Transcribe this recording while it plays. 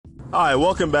Hi,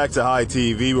 welcome back to High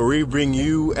TV, where we bring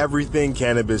you everything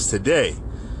cannabis today.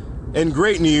 In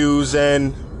great news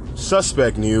and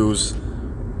suspect news,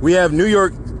 we have New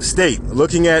York State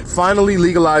looking at finally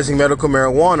legalizing medical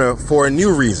marijuana for a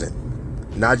new reason.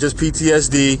 Not just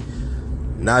PTSD,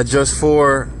 not just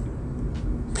for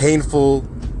painful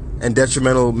and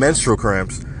detrimental menstrual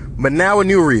cramps, but now a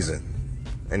new reason.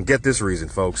 And get this reason,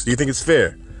 folks. Do you think it's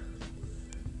fair?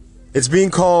 It's being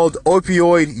called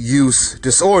opioid use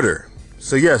disorder.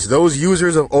 So yes, those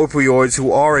users of opioids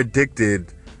who are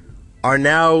addicted are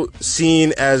now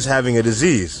seen as having a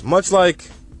disease, much like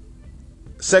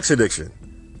sex addiction,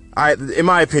 in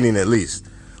my opinion at least,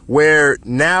 where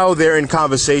now they're in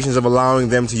conversations of allowing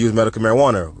them to use medical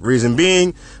marijuana. Reason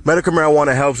being, medical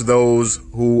marijuana helps those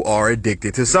who are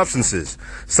addicted to substances.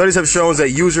 Studies have shown that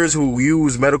users who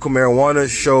use medical marijuana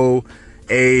show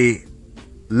a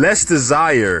less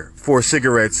desire for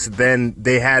cigarettes than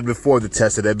they had before the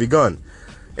test had begun.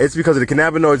 It's because of the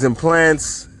cannabinoids in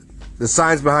plants. The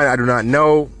science behind it I do not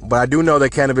know, but I do know that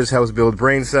cannabis helps build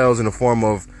brain cells in the form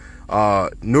of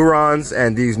neurons,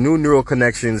 and these new neural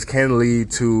connections can lead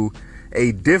to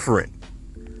a different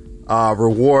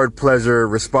reward pleasure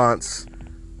response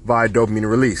via dopamine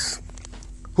release.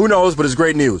 Who knows, but it's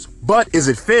great news. But is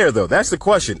it fair though? That's the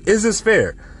question. Is this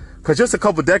fair? Because just a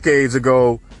couple decades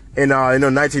ago, in the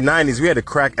 1990s, we had a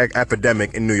crack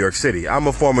epidemic in New York City. I'm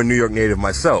a former New York native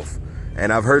myself,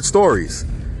 and I've heard stories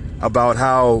about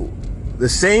how the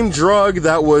same drug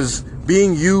that was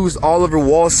being used all over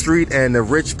Wall Street and the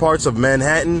rich parts of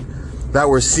Manhattan that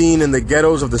were seen in the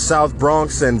ghettos of the South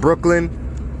Bronx and Brooklyn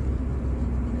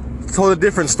told a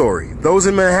different story. Those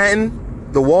in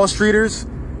Manhattan, the Wall Streeters,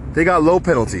 they got low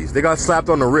penalties. They got slapped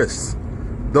on the wrists.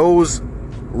 Those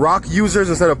rock users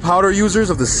instead of powder users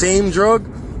of the same drug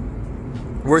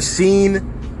were seen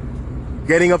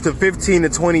getting up to 15 to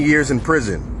 20 years in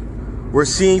prison. We're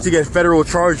seen to get federal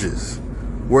charges.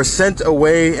 We're sent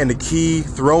away and the key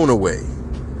thrown away.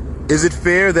 Is it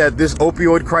fair that this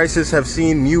opioid crisis have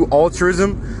seen new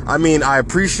altruism? I mean, I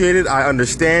appreciate it. I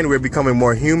understand. We're becoming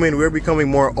more human. We're becoming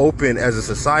more open as a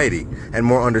society and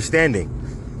more understanding.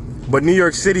 But New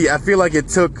York City, I feel like it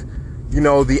took,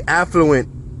 the affluent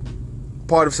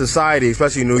part of society,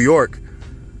 especially New York,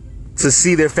 to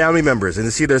see their family members and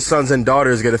to see their sons and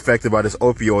daughters get affected by this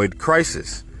opioid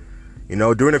crisis.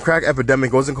 During the crack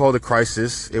epidemic, it wasn't called a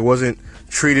crisis. It wasn't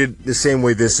treated the same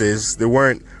way this is. There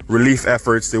weren't relief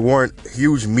efforts. There weren't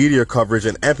huge media coverage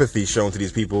and empathy shown to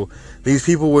these people. These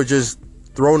people were just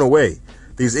thrown away.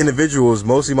 These individuals,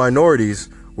 mostly minorities,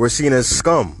 were seen as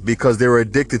scum because they were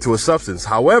addicted to a substance.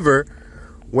 However,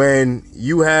 when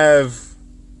you have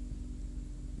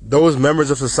those members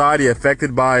of society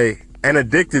affected by and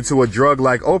addicted to a drug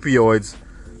like opioids,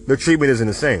 the treatment isn't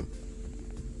the same.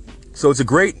 So it's a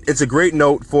great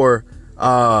note for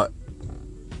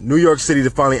New York City to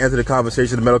finally enter the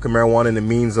conversation of medical marijuana in the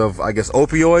means of,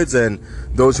 opioids, and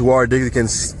those who are addicted can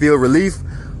feel relief.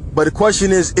 But the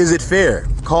question is it fair?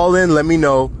 Call in, let me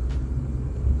know.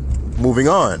 Moving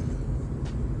on.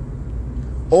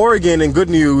 Oregon, in good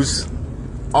news,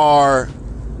 are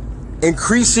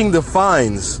increasing the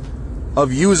fines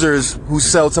of users who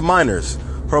sell to minors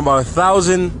from about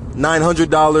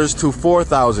 $1,900 to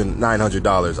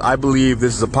 $4,900. I believe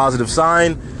this is a positive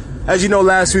sign. As you know,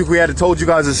 last week we had told you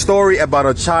guys a story about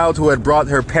a child who had brought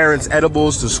her parents'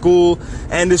 edibles to school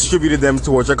and distributed them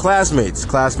towards her classmates.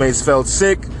 Classmates felt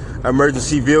sick,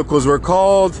 emergency vehicles were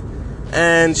called,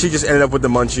 and she just ended up with the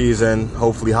munchies and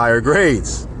hopefully higher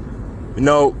grades.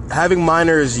 Having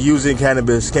minors using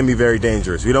cannabis can be very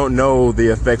dangerous. We don't know the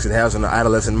effects it has on the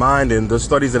adolescent mind, and the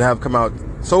studies that have come out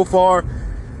so far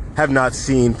have not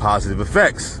seen positive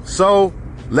effects. So,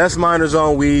 less minors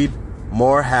on weed,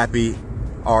 more happy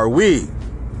are we.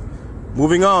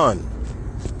 Moving on.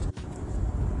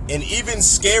 In even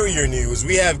scarier news,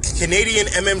 we have Canadian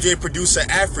MMJ producer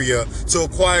Aphria to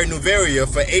acquire Nuvaria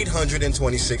for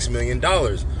 $826 million.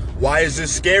 Why is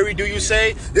this scary, do you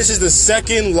say? This is the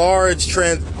second large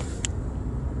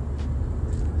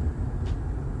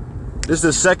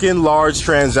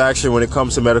transaction when it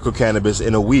comes to medical cannabis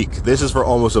in a week. This is for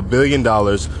almost $1 billion,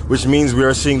 which means we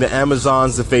are seeing the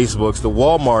Amazons, the Facebooks, the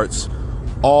Walmarts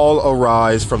all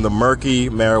arise from the murky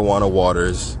marijuana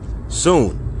waters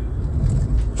soon.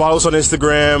 Follow us on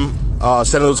Instagram,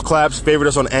 send those claps, favorite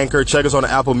us on Anchor, check us on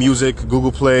Apple Music,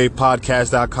 Google Play,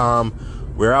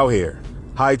 podcast.com. We're out here.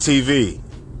 High TV.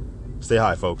 Stay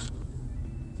high, folks.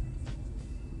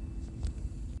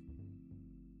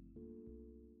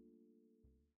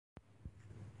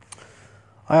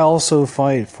 I also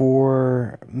fight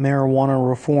for marijuana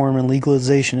reform and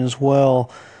legalization as well.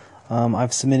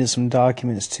 I've submitted some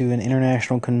documents to an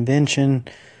international convention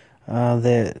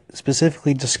that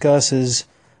specifically discusses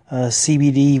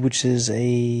CBD, which is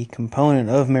a component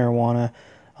of marijuana.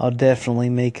 I'll definitely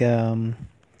make an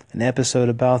episode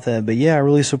about that. But yeah, I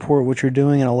really support what you're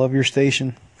doing, and I love your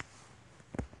station.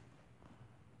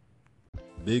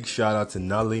 Big shout out to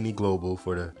Nalini Global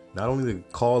for not only the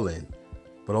call in,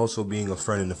 but also being a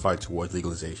friend in the fight towards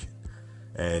legalization,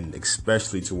 and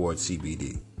especially towards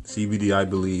CBD. CBD, I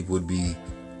believe, would be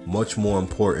much more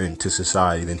important to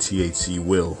society than THC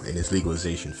will in its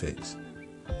legalization phase.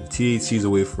 If THC is a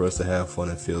way for us to have fun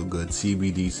and feel good,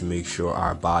 CBD is to make sure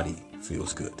our body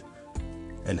feels good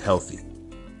and healthy,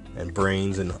 and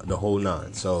brains and the whole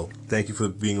nine. So thank you for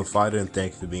being a fighter, and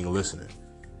thank you for being a listener.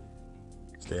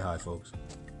 Stay high, folks.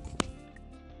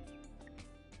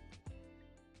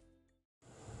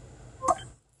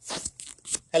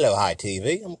 Hello, Hi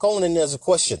TV. I'm calling in as a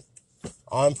question.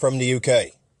 I'm from the UK,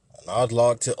 and I'd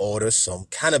like to order some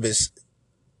cannabis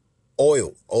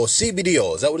oil, or CBD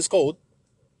oil. Is that what it's called?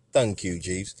 Thank you,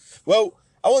 Jeeves. Well,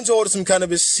 I want to order some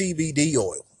cannabis CBD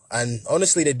oil, and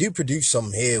honestly, they do produce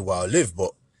some here where I live,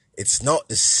 but it's not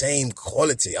the same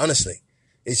quality, honestly.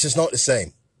 It's just not the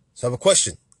same. So I have a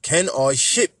question. Can I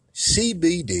ship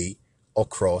CBD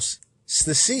across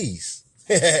the seas?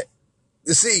 The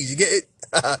seas, you get it?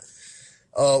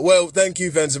 Well, thank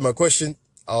you for answering my question.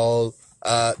 I'll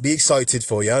be excited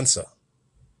for your answer.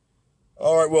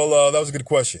 All right, well, that was a good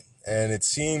question. And it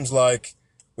seems like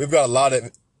we've got a lot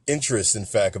of interest, in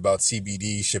fact, about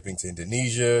CBD shipping to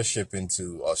Indonesia, shipping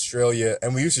to Australia.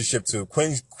 And we used to ship to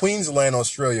Queensland,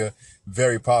 Australia,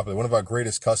 very popular. One of our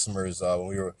greatest customers when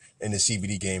we were in the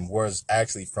CBD game was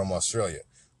actually from Australia.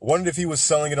 Wondered if he was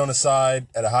selling it on the side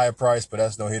at a higher price, but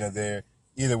that's no here nor there.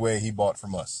 Either way, he bought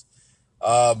from us.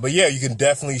 But yeah, you can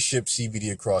definitely ship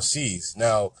CBD across seas.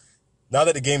 Now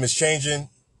that the game is changing,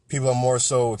 people are more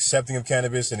so accepting of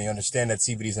cannabis, and they understand that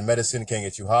CBD is a medicine, can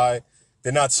get you high.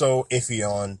 They're not so iffy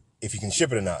on if you can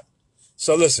ship it or not.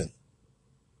 So listen,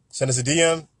 send us a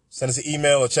DM, send us an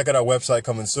email, or check out our website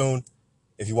coming soon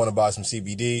if you want to buy some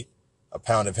CBD, a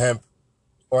pound of hemp,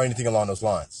 or anything along those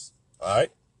lines. All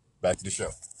right, back to the show.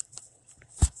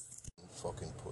 Fucking